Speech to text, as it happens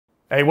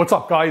Hey, what's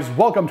up guys?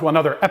 Welcome to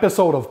another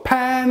episode of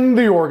Pan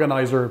the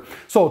Organizer.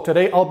 So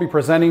today I'll be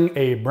presenting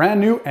a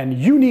brand new and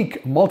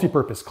unique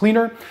multi-purpose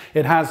cleaner.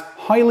 It has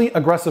highly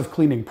aggressive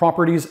cleaning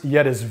properties,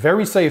 yet is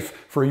very safe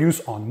for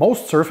use on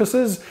most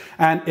surfaces,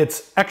 and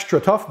it's extra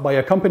tough by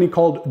a company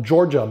called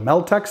Georgia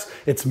Meltex.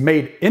 It's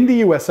made in the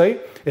USA.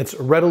 It's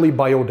readily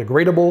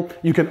biodegradable.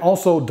 You can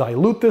also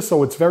dilute this,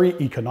 so it's very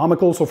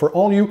economical. So for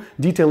all you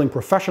detailing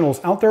professionals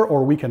out there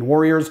or weekend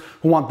warriors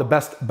who want the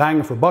best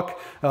bang for buck,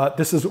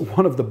 this is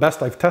one of the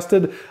best I've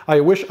tested. I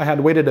wish I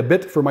had waited a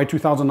bit for my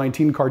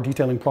 2019 Car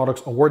Detailing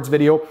Products Awards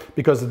video,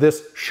 because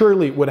this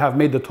surely would have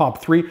made the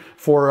top 3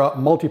 for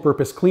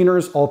multi-purpose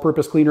cleaners,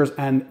 all-purpose cleaners,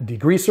 and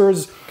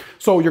degreasers.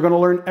 So you're going to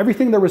learn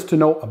everything there is to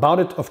know about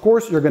it. Of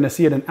course, you're going to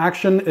see it in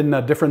action in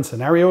different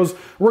scenarios.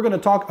 We're going to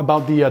talk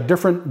about the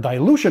different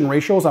dilution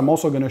ratios. I'm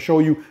also going to show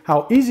you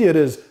how easy it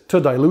is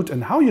to dilute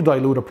and how you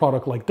dilute a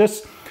product like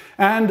this.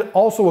 And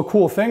also a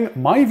cool thing,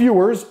 my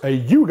viewers,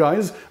 you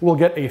guys, will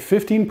get a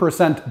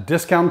 15%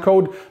 discount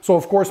code. So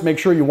of course, make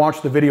sure you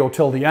watch the video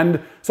till the end.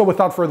 So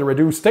without further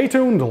ado, stay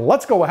tuned.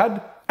 Let's go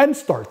ahead and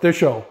start the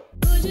show.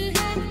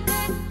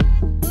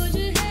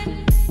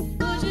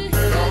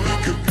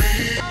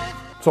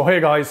 So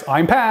hey guys,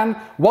 I'm Pan.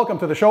 Welcome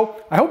to the show.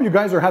 I hope you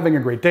guys are having a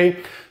great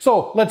day.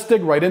 So let's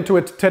dig right into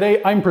it. Today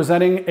I'm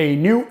presenting a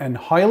new and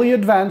highly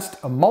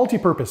advanced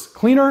multi-purpose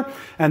cleaner,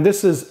 and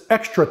this is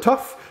extra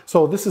tough.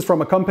 So this is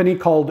from a company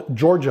called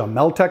Georgia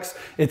Meltex.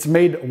 It's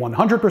made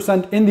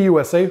 100% in the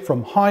USA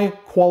from high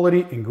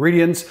quality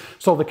ingredients.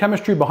 So the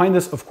chemistry behind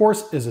this, of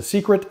course, is a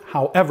secret.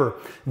 However,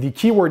 the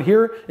key word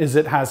here is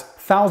it has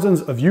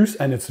thousands of use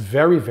and it's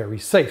very, very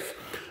safe.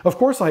 Of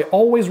course, I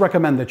always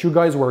recommend that you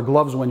guys wear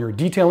gloves when you're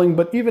detailing,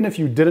 but even if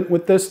you didn't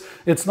with this,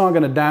 it's not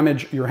going to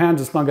damage your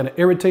hands, it's not going to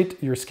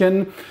irritate your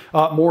skin.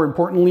 More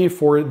importantly,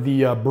 for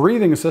the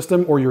breathing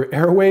system or your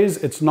airways,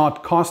 it's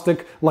not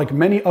caustic like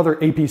many other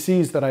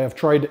APCs that I have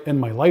tried in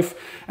my life,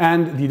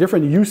 and the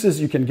different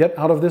uses you can get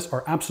out of this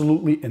are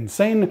absolutely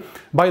insane.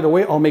 By the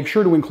way, I'll make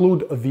sure to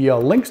include the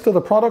links to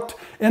the product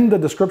in the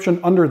description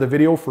under the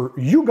video for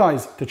you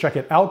guys to check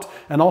it out,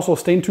 and also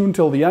stay tuned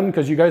till the end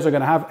because you guys are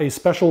going to have a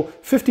special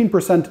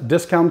 15%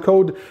 discount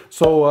code.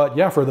 So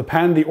yeah, for the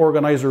Pan the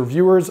Organizer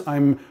viewers,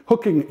 I'm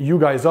hooking you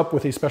guys up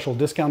with a special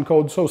discount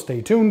code, so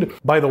stay tuned.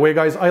 By the way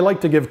guys, I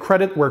like to give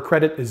credit where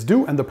credit is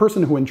due, and the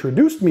person who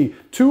introduced me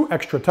to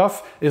Extra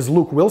Tough is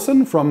Luke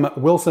Wilson from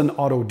Wilson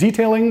Auto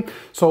Detailing.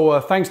 So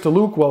thanks to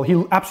Luke, well,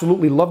 he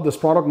absolutely loved this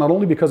product, not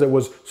only because it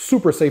was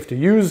super safe to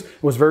use,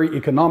 it was very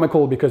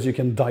economical because you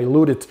can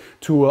dilute it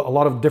to a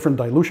lot of different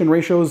dilution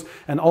ratios,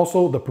 and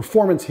also the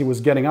performance he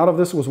was getting out of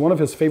this was one of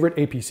his favorite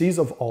APCs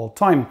of all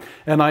time.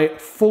 And I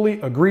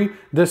fully agree,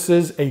 this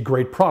is a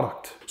great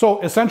product. So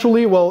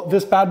essentially, well,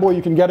 this bad boy,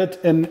 you can get it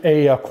in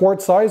a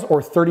quart size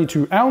or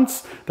 32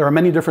 ounce. There are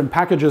many different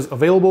packages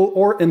available,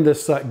 or in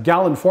this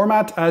gallon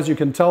format. As you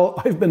can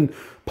tell, I've been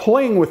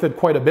playing with it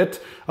quite a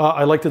bit.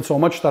 I liked it so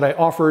much that I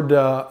offered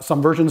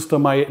some versions to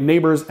my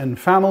neighbors and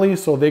family,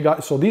 so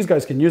these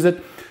guys can use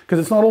it, because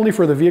it's not only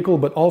for the vehicle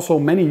but also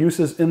many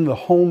uses in the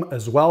home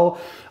as well.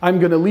 I'm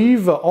going to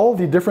leave all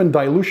the different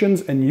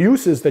dilutions and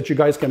uses that you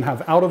guys can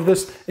have out of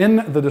this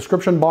in the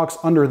description box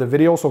under the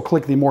video, so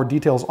click the more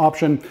details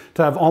option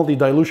to have all the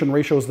dilution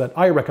ratios that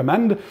I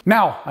recommend.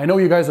 Now, I know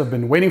you guys have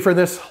been waiting for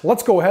this.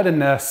 Let's go ahead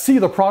and see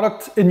the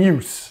product in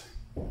use.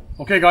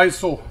 Okay guys,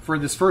 so for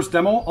this first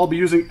demo, I'll be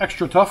using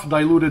Extra Tough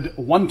diluted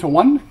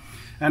 1:1,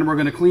 and we're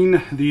going to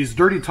clean these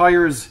dirty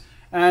tires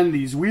and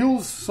these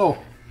wheels. So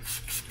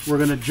we're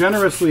going to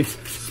generously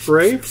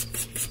spray,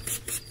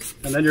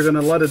 and then you're going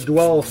to let it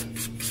dwell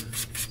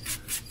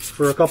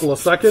for a couple of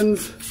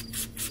seconds.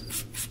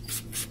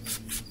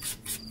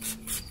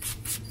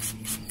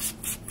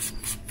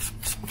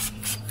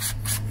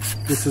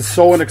 This is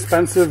so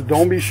inexpensive,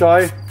 don't be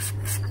shy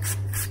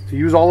to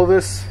use all of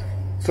this.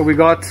 So we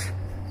got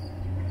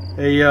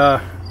a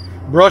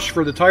brush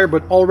for the tire,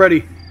 but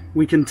already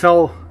we can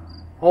tell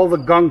all the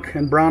gunk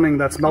and browning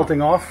that's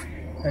melting off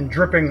and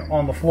dripping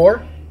on the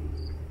floor,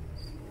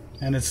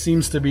 and it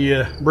seems to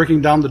be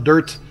breaking down the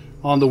dirt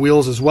on the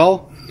wheels as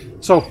well.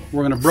 So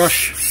we're going to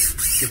brush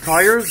the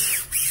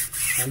tires,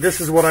 and this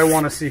is what I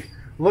want to see.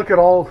 Look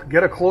at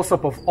get a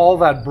close-up of all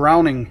that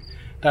browning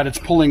that it's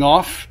pulling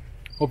off.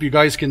 Hope you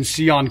guys can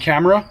see on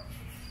camera.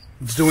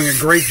 It's doing a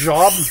great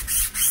job.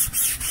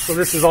 So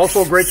this is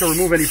also great to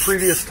remove any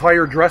previous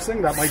tire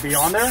dressing that might be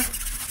on there.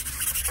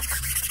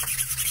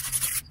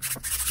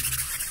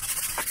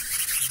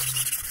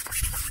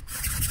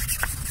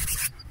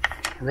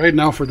 Right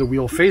now for the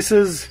wheel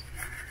faces,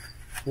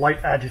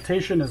 light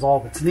agitation is all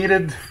that's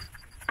needed.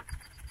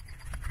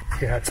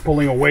 Yeah, it's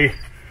pulling away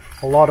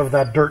a lot of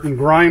that dirt and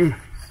grime.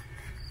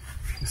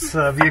 This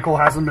vehicle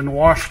hasn't been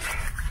washed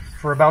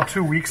for about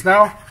 2 weeks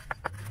now.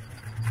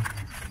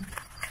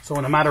 So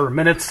in a matter of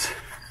minutes,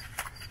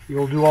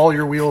 you'll do all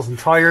your wheels and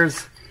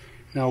tires.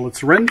 Now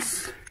let's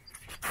rinse.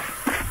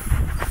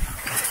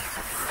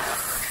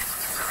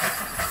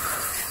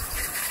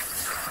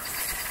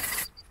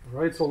 All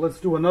right, so let's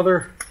do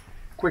another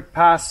quick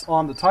pass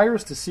on the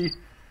tires to see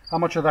how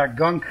much of that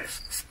gunk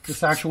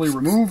this actually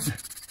removed.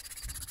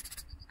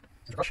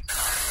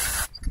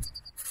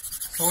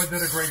 So it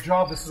did a great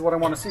job. This is what I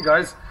want to see,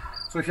 guys.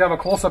 So if you have a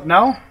close-up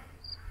now,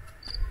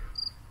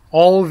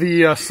 all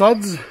the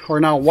suds are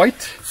now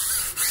white.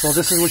 So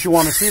this is what you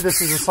want to see.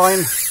 This is a sign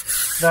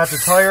that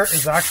the tire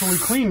is actually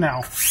clean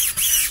now.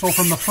 So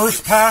from the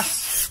first pass,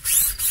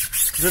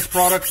 this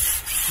product,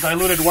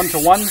 diluted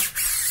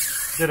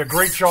 1-to-1, did a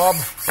great job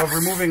of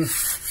removing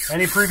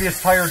any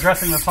previous tire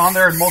dressing that's on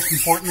there, and most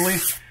importantly,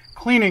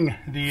 cleaning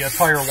the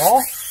tire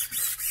wall.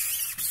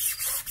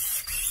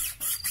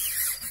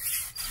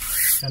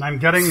 And I'm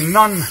getting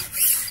none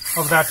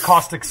of that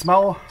caustic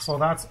smell, so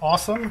that's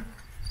awesome.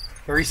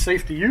 Very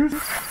safe to use.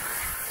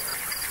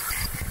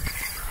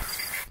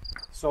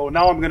 So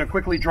now I'm going to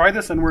quickly dry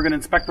this and we're going to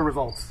inspect the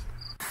results.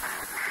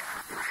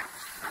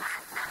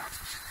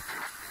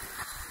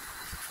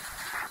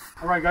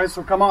 Alright guys,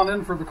 so come on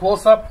in for the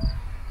close-up.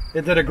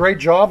 It did a great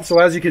job. So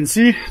as you can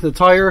see, the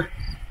tire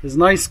is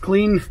nice,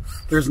 clean.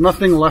 There's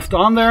nothing left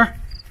on there.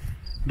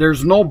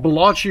 There's no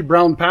blotchy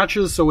brown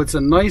patches, so it's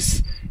a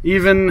nice,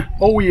 even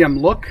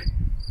OEM look.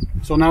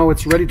 So now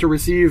it's ready to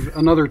receive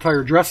another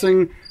tire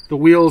dressing. The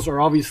wheels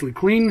are obviously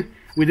clean.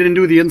 We didn't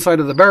do the inside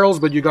of the barrels,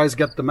 but you guys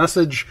get the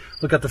message.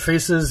 Look at the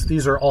faces.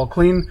 These are all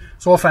clean.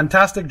 So a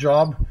fantastic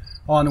job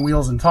on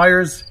wheels and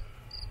tires.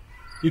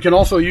 You can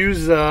also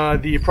use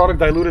the product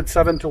diluted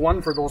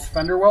 7-to-1 for those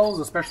fender wells,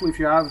 especially if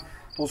you have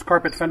those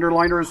carpet fender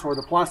liners or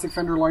the plastic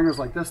fender liners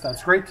like this.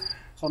 That's great.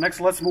 So next,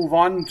 let's move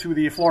on to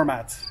the floor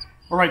mats.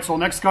 All right, so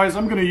next guys,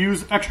 I'm going to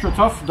use Extra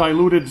Tough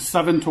diluted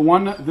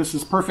 7-to-1. This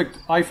is perfect,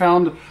 I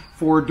found,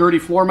 for dirty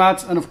floor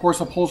mats and of course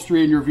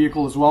upholstery in your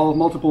vehicle as well,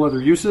 multiple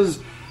other uses.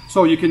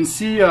 So you can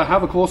see,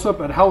 have a close-up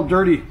at how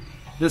dirty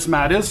this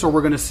mat is. So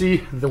we're going to see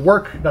the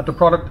work that the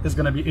product is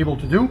going to be able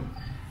to do.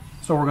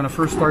 So we're going to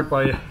first start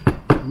by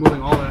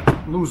removing all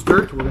that loose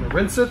dirt. We're going to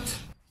rinse it.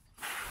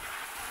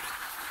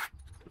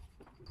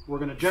 We're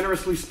going to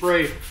generously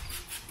spray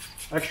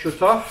Extra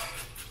Tough.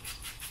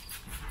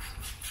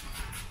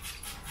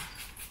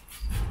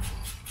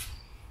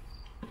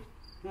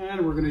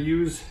 And we're going to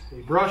use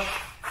a brush.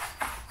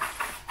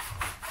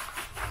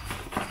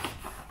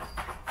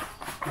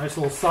 Nice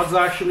little suds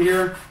action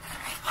here.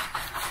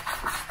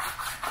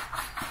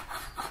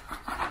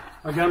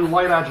 Again,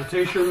 light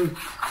agitation.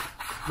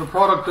 The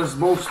product does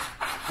most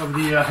of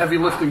the heavy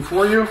lifting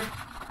for you.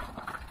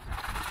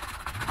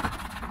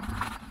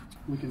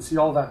 We can see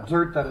all that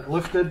dirt that it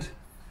lifted.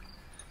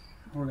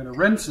 We're going to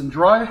rinse and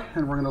dry,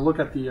 and we're going to look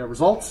at the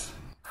results.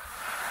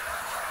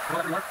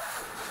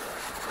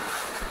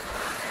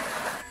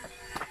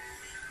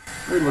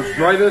 Alright, let's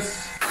dry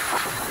this.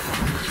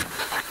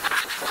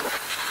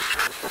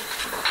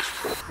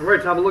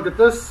 Alright, have a look at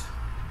this.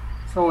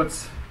 So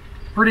it's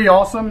pretty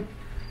awesome.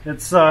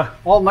 It's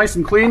all nice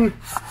and clean.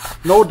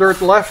 No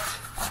dirt left.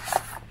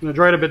 I'm going to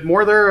dry it a bit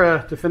more there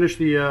to finish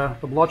the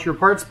blotchier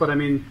parts, but I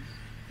mean,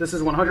 this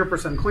is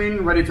 100% clean,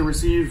 ready to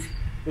receive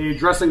a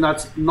dressing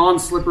that's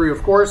non-slippery,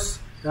 of course,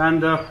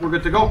 and we're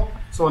good to go.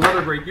 So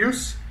another great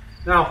use.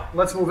 Now,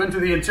 let's move into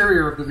the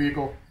interior of the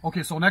vehicle.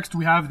 Okay, so next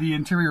we have the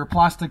interior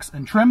plastics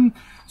and trim.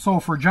 So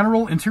for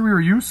general interior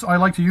use, I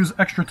like to use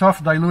Extra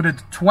Tough diluted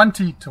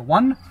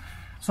 20-to-1.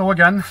 So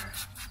again,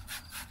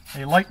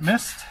 a light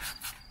mist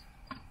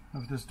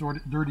of this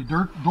dirty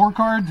door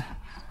card,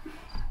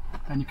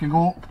 and you can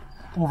go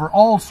over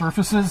all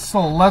surfaces,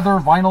 so leather,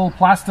 vinyl,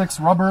 plastics,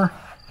 rubber,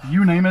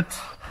 you name it.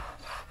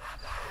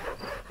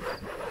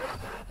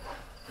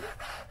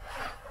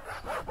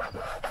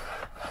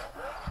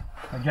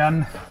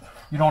 Again,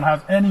 you don't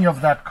have any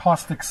of that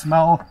caustic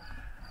smell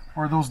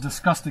or those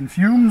disgusting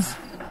fumes.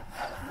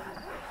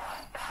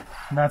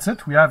 And that's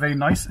it. We have a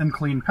nice and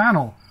clean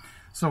panel.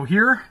 So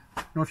here,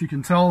 I don't know if you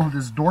can tell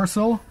this door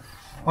sill,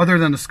 other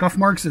than the scuff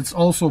marks, it's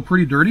also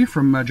pretty dirty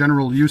from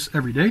general use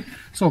every day.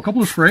 So a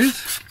couple of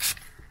sprays.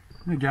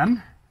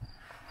 Again,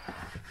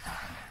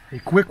 a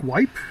quick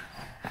wipe.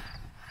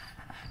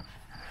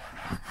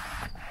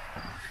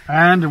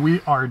 And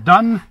we are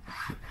done.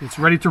 It's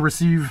ready to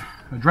receive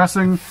a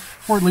dressing,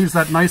 or it leaves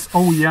that nice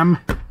OEM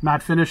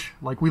matte finish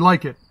like we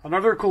like it.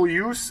 Another cool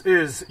use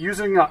is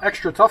using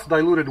Extra Tough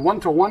diluted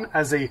 1-to-1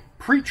 as a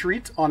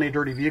pre-treat on a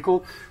dirty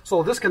vehicle.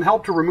 So this can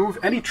help to remove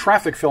any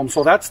traffic film.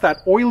 So that's that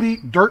oily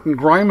dirt and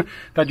grime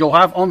that you'll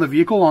have on the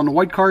vehicle. On the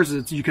white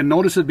cars, you can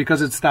notice it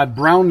because it's that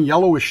brown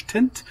yellowish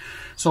tint.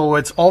 So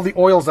it's all the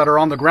oils that are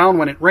on the ground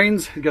when it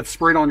rains, it gets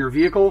sprayed on your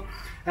vehicle.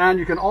 And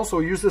you can also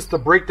use this to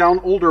break down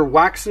older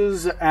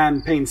waxes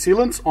and paint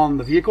sealants on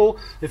the vehicle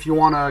if you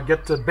want to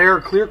get to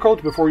bare clear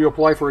coat before you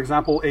apply, for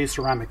example, a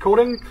ceramic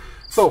coating.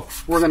 So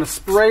we're going to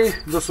spray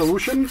the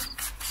solution.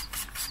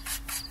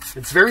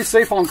 It's very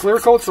safe on clear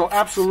coat, so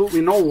absolutely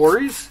no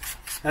worries.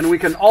 And we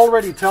can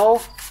already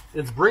tell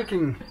it's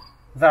breaking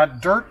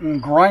that dirt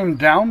and grime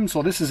down.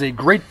 So this is a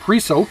great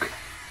pre-soak.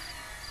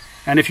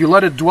 And if you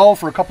let it dwell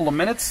for a couple of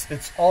minutes,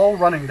 it's all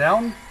running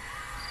down.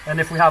 And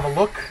if we have a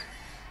look,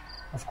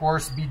 of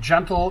course, be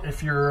gentle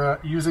if you're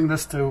using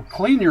this to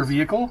clean your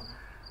vehicle.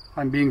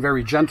 I'm being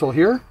very gentle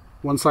here.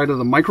 One side of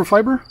the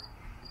microfiber.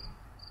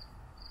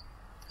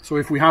 So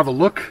if we have a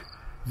look,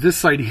 this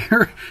side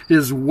here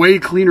is way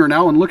cleaner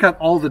now, and look at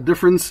all the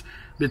difference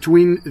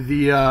between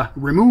the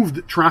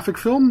removed traffic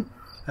film,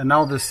 and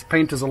now this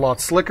paint is a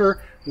lot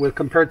slicker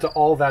compared to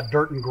all that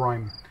dirt and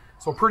grime.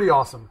 So pretty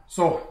awesome.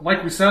 So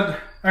like we said,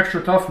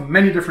 extra tough,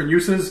 many different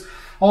uses.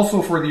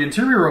 Also for the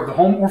interior of the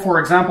home, or for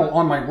example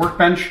on my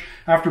workbench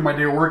after my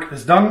day of work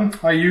is done,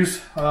 I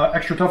use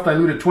extra tough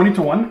diluted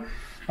 20:1.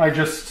 I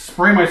just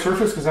spray my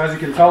surface because, as you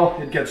can tell,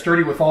 it gets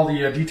dirty with all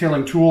the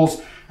detailing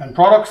tools and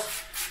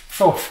products.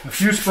 So a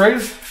few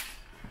sprays,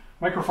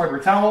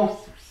 microfiber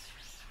towel,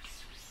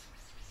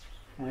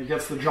 and it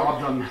gets the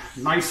job done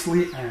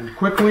nicely and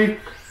quickly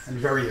and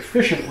very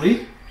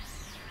efficiently.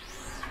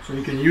 So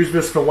you can use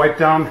this to wipe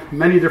down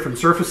many different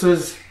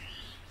surfaces.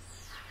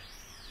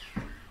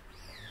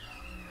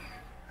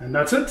 And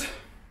that's it.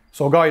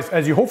 So guys,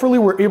 as you hopefully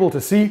were able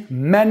to see,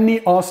 many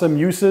awesome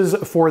uses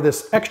for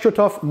this extra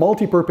tough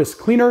multi-purpose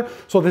cleaner.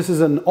 So this is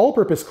an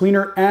all-purpose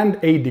cleaner and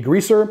a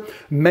degreaser,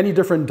 many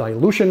different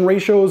dilution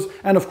ratios,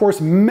 and of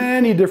course,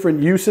 many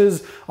different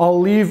uses. I'll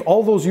leave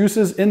all those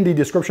uses in the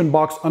description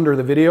box under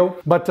the video.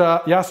 But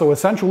yeah, so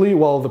essentially,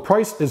 well, the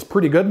price is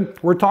pretty good.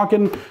 We're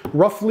talking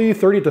roughly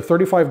 $30 to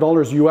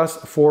 $35 US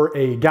for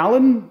a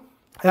gallon.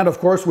 And of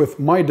course, with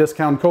my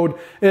discount code,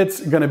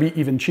 it's gonna be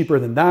even cheaper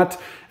than that.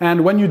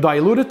 And when you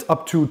dilute it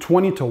up to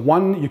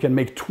 20:1, you can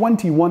make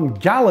 21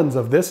 gallons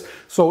of this.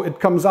 So it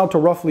comes out to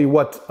roughly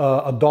what,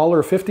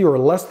 $1.50 or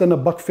less than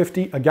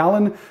 $1.50 a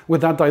gallon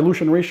with that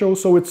dilution ratio.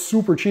 So it's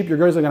super cheap. You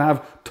guys are gonna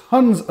have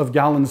tons of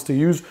gallons to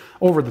use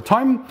over the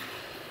time.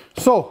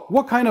 So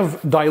what kind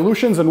of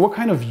dilutions and what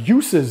kind of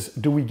uses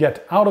do we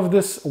get out of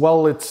this?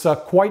 Well, it's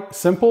quite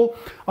simple.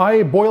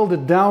 I boiled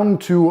it down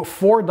to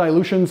 4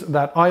 dilutions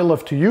that I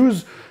love to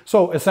use.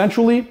 So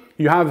essentially,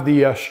 you have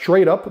the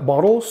straight up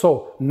bottle,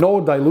 so no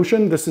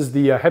dilution. This is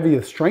the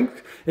heaviest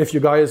strength if you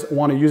guys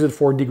want to use it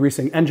for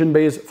degreasing engine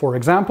bays, for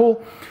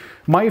example.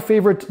 My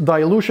favorite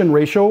dilution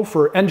ratio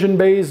for engine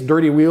bays,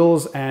 dirty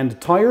wheels,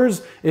 and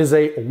tires is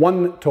a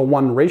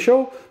 1:1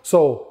 ratio.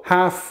 So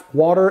half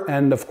water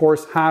and of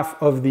course half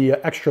of the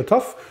extra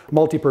tough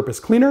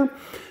multi-purpose cleaner.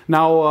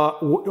 Now,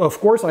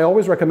 of course, I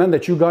always recommend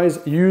that you guys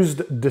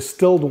used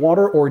distilled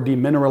water or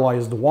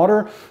demineralized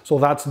water. So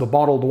that's the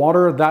bottled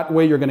water. That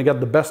way you're gonna get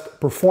the best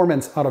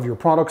performance out of your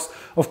products.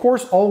 Of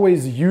course,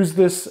 always use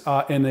this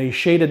in a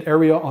shaded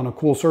area on a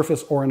cool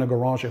surface or in a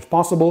garage if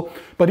possible.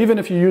 But even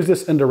if you use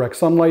this in direct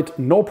sunlight,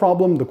 no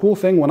problem. The cool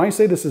thing, when I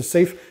say this is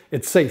safe,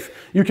 it's safe.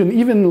 You can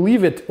even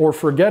leave it or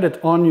forget it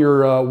on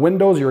your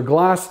windows, your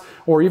glass,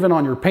 or even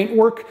on your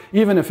paintwork.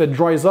 Even if it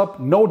dries up,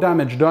 no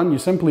damage done. You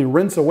simply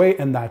rinse away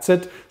and that's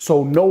it.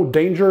 So no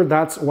danger.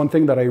 That's one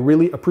thing that I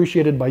really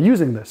appreciated by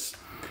using this.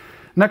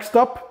 Next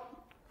up,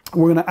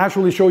 we're gonna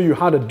actually show you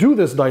how to do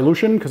this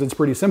dilution because it's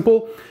pretty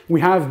simple.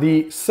 We have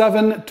the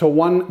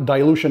 7:1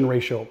 dilution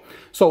ratio.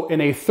 So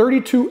in a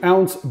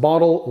 32-ounce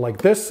bottle like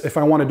this, if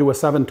I wanna do a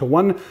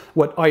 7:1,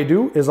 what I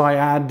do is I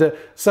add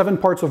 7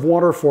 parts of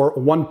water for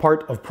 1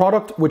 part of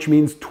product, which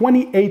means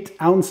 28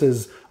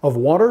 ounces of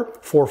water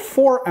for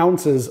 4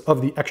 ounces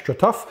of the extra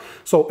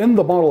tough. So in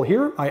the bottle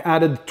here, I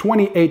added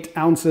 28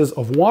 ounces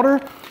of water,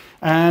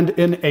 and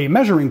in a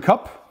measuring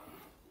cup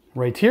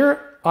right here,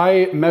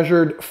 I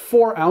measured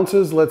 4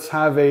 ounces. Let's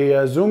have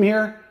a zoom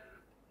here.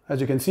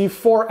 As you can see,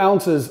 4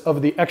 ounces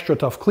of the extra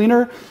tough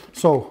cleaner.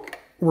 So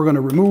we're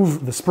gonna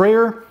remove the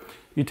sprayer.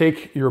 You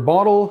take your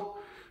bottle.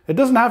 It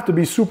doesn't have to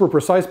be super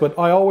precise, but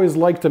I always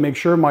like to make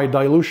sure my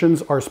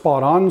dilutions are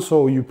spot on.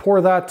 So you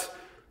pour that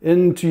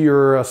into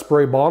your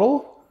spray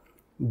bottle,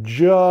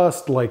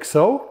 just like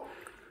so.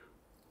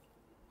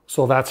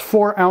 So that's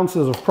 4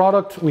 ounces of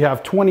product. We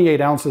have 28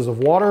 ounces of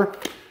water.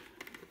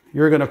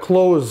 You're gonna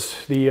close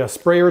the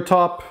sprayer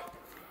top.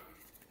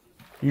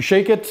 You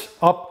shake it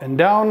up and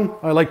down.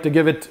 I like to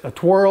give it a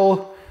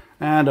twirl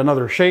and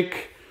another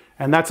shake,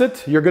 and that's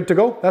it. You're good to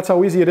go. That's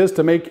how easy it is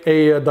to make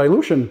a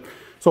dilution.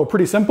 So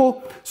pretty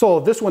simple. So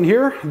this one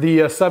here,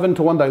 the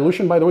 7:1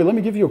 dilution, by the way, let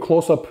me give you a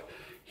close-up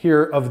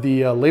here of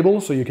the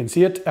label so you can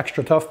see it.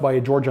 Extra Tough by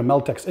Georgia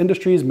Meltex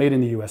Industries, made in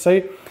the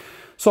USA.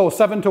 So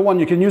 7:1,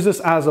 you can use this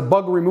as a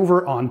bug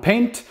remover on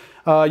paint.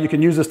 You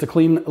can use this to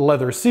clean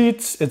leather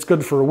seats. It's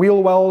good for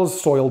wheel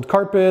wells, soiled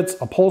carpets,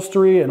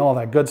 upholstery, and all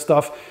that good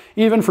stuff.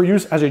 Even for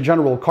use as a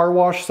general car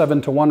wash,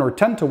 7:1 or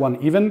 10:1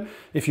 even.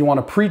 If you want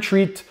to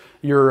pre-treat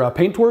your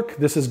paintwork,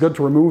 this is good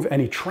to remove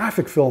any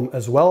traffic film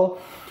as well.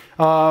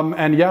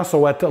 And yeah,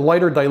 so at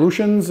lighter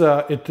dilutions,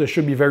 it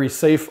should be very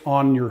safe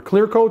on your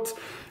clear coat.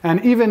 And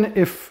even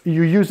if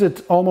you use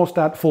it almost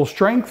at full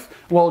strength,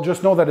 well,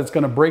 just know that it's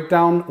going to break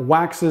down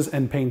waxes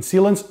and paint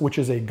sealants, which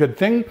is a good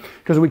thing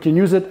because we can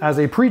use it as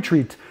a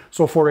pre-treat.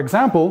 So for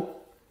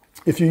example,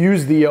 If you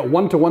use the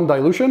 1-to-1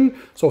 dilution,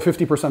 so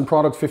 50%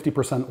 product,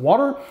 50%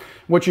 water,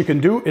 what you can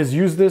do is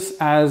use this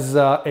as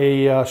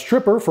a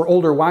stripper for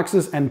older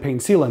waxes and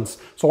paint sealants.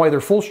 So either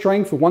full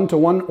strength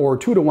 1-to-1 or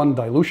 2-to-1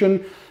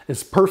 dilution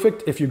is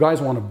perfect if you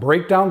guys want to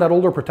break down that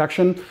older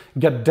protection,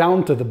 get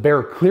down to the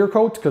bare clear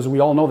coat, because we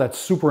all know that's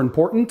super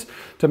important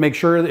to make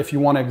sure that if you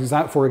want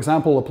to, for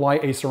example, apply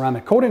a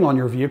ceramic coating on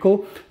your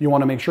vehicle, you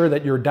want to make sure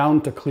that you're down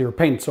to clear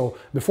paint. So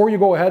before you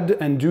go ahead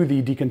and do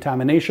the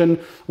decontamination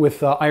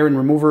with iron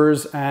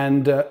removers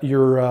and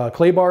your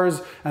clay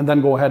bars, and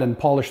then go ahead and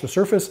polish the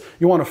surface,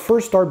 you want to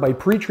first start by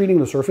pre-treating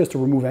the surface to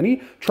remove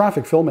any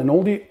traffic film and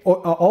all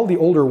the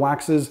older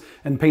waxes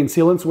and paint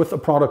sealants with a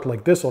product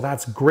like this. So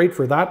that's great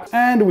for that.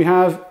 And we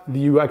have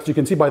as you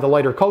can see by the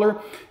lighter color,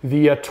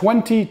 the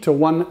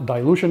 20-to-1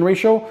 dilution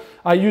ratio.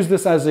 I use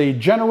this as a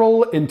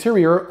general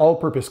interior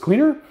all-purpose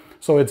cleaner,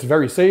 so it's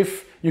very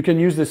safe. You can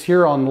use this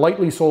here on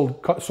lightly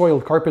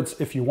soiled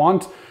carpets if you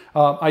want.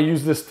 I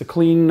use this to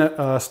clean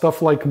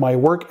stuff like my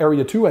work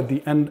area too at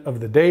the end of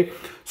the day.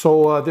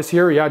 So this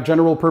here, yeah,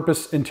 general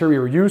purpose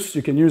interior use.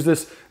 You can use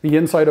this the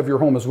inside of your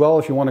home as well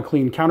if you want to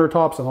clean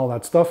countertops and all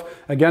that stuff.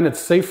 Again, it's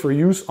safe for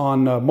use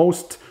on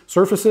most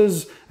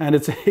surfaces, and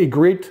it's a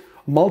great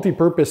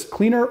multi-purpose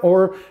cleaner,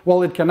 or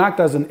well, it can act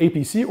as an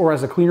APC or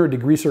as a cleaner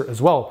degreaser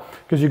as well,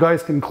 because you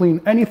guys can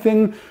clean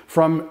anything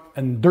from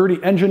a dirty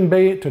engine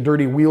bay to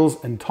dirty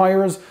wheels and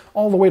tires,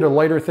 all the way to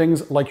lighter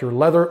things like your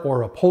leather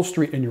or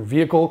upholstery in your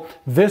vehicle.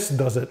 This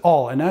does it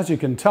all. And as you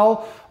can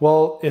tell,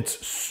 well,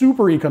 it's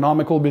super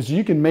economical because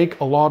you can make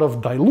a lot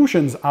of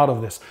dilutions out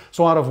of this.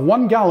 So out of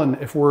 1 gallon,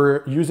 if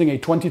we're using a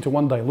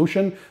 20-to-1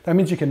 dilution, that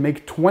means you can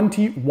make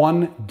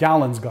 21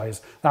 gallons,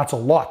 guys. That's a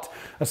lot.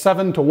 A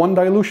 7-to-1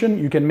 dilution,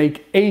 you can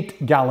make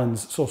 8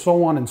 gallons.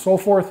 So on and so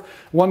forth.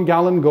 1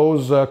 gallon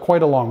goes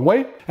quite a long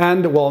way.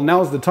 And well,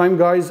 now's the time,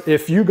 guys.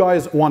 If you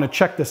guys want to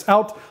check this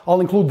out,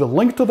 I'll include the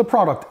link to the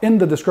product in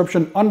the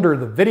description under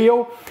the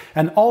video.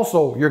 And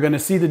also, you're going to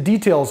see the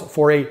details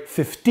for a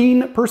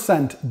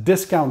 15%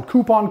 discount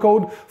coupon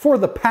code for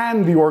the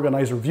Pan the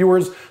Organizer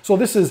viewers. So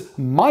this is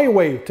my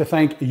way to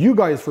thank you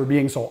guys for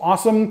being so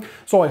awesome.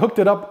 So I hooked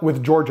it up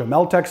with Georgia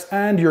Meltex,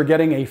 and you're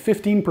getting a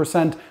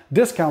 15%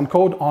 discount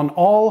code on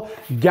all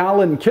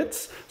gallon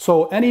kits.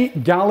 So any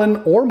gallon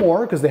or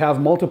more, because they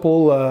have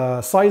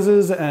multiple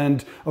sizes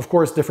and of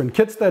course different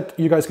kits that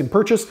you guys can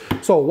purchase.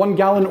 So 1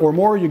 gallon or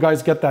more, you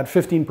guys get that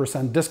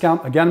 15%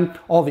 discount. Again,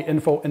 all the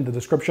info in the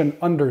description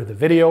under the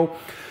video.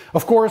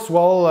 Of course,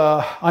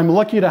 well, I'm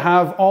lucky to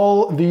have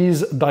all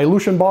these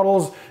dilution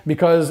bottles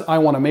because I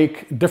want to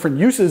make different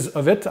uses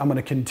of it. I'm going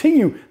to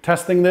continue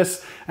testing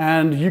this,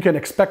 and you can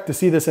expect to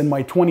see this in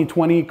my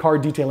 2020 Car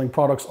Detailing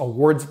Products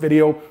Awards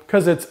video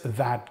because it's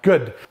that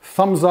good.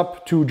 Thumbs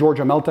up to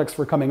Georgia Meltex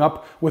for coming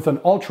up with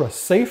an ultra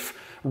safe,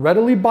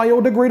 readily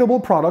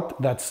biodegradable product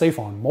that's safe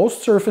on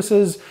most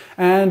surfaces,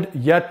 and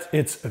yet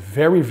it's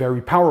very,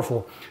 very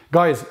powerful.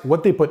 Guys,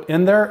 what they put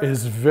in there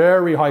is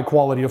very high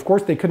quality. Of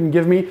course, they couldn't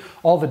give me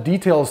all the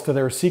details to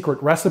their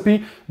secret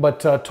recipe,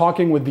 but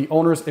talking with the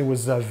owners, it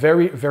was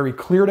very, very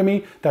clear to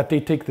me that they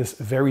take this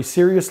very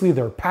seriously.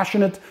 They're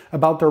passionate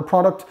about their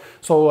product.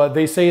 So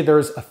they say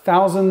there's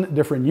 1,000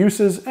 different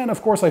uses, and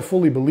of course I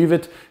fully believe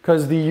it,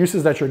 because the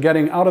uses that you're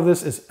getting out of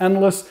this is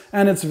endless,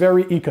 and it's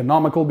very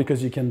economical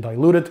because you can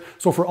dilute it.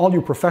 So for all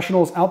you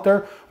professionals out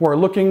there who are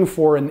looking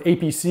for an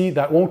APC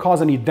that won't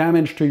cause any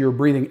damage to your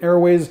breathing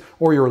airways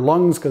or your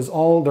lungs, because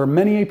there are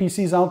many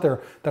APCs out there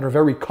that are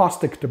very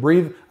caustic to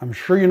breathe. I'm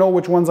sure you know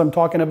which ones I'm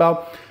talking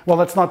about. Well,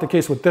 that's not the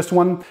case with this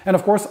one. And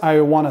of course, I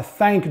want to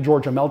thank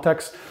Georgia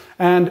Meltex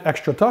and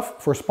Extra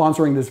Tough for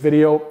sponsoring this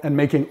video and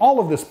making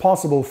all of this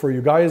possible for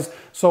you guys.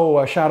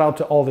 So shout out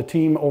to all the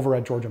team over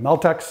at Georgia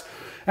Meltex.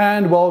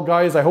 And well,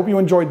 guys, I hope you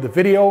enjoyed the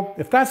video.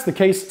 If that's the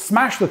case,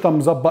 smash the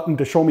thumbs up button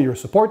to show me your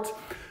support.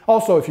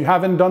 Also, if you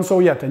haven't done so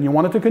yet and you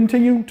wanted to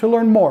continue to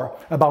learn more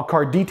about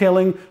car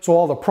detailing, so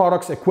all the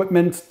products,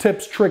 equipment,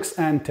 tips, tricks,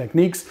 and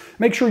techniques,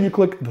 make sure you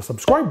click the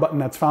subscribe button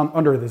that's found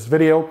under this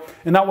video.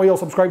 And that way you'll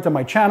subscribe to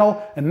my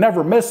channel and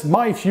never miss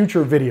my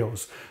future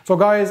videos. So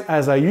guys,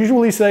 as I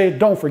usually say,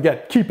 don't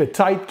forget, keep it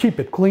tight, keep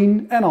it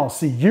clean, and I'll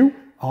see you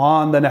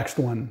on the next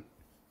one.